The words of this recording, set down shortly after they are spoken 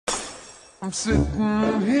I'm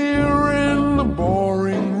sitting here in the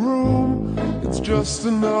boring room. It's just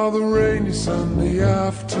another rainy Sunday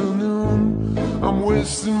afternoon. I'm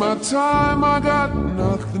wasting my time, I got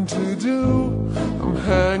nothing to do. I'm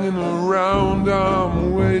hanging around,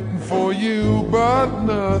 I'm waiting for you, but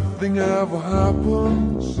nothing ever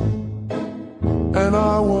happens. And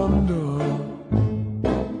I wonder,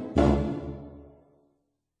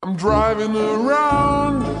 I'm driving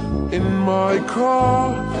around in my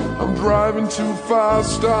car. I'm driving too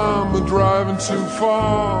fast, I'm driving too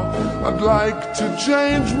far. I'd like to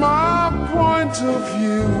change my point of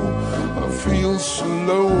view. I feel so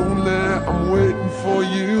lonely, I'm waiting for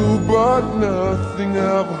you, but nothing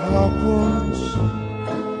ever happens.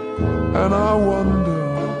 And I wonder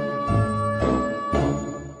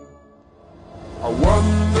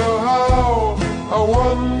how, I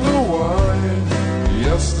wonder why.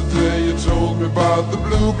 Yesterday you told me about the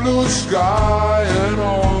blue, blue sky, and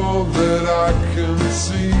all that I can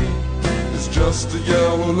see is just a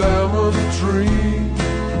yellow lemon tree.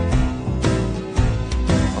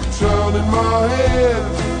 I'm turning my head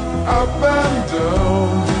up and down.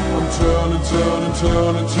 I'm turning, turning,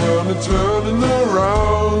 turning, turning, turning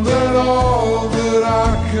around, and all that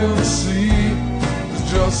I can see is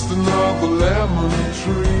just another lemon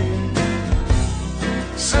tree.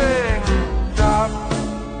 Sing, da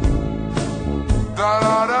da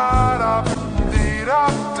da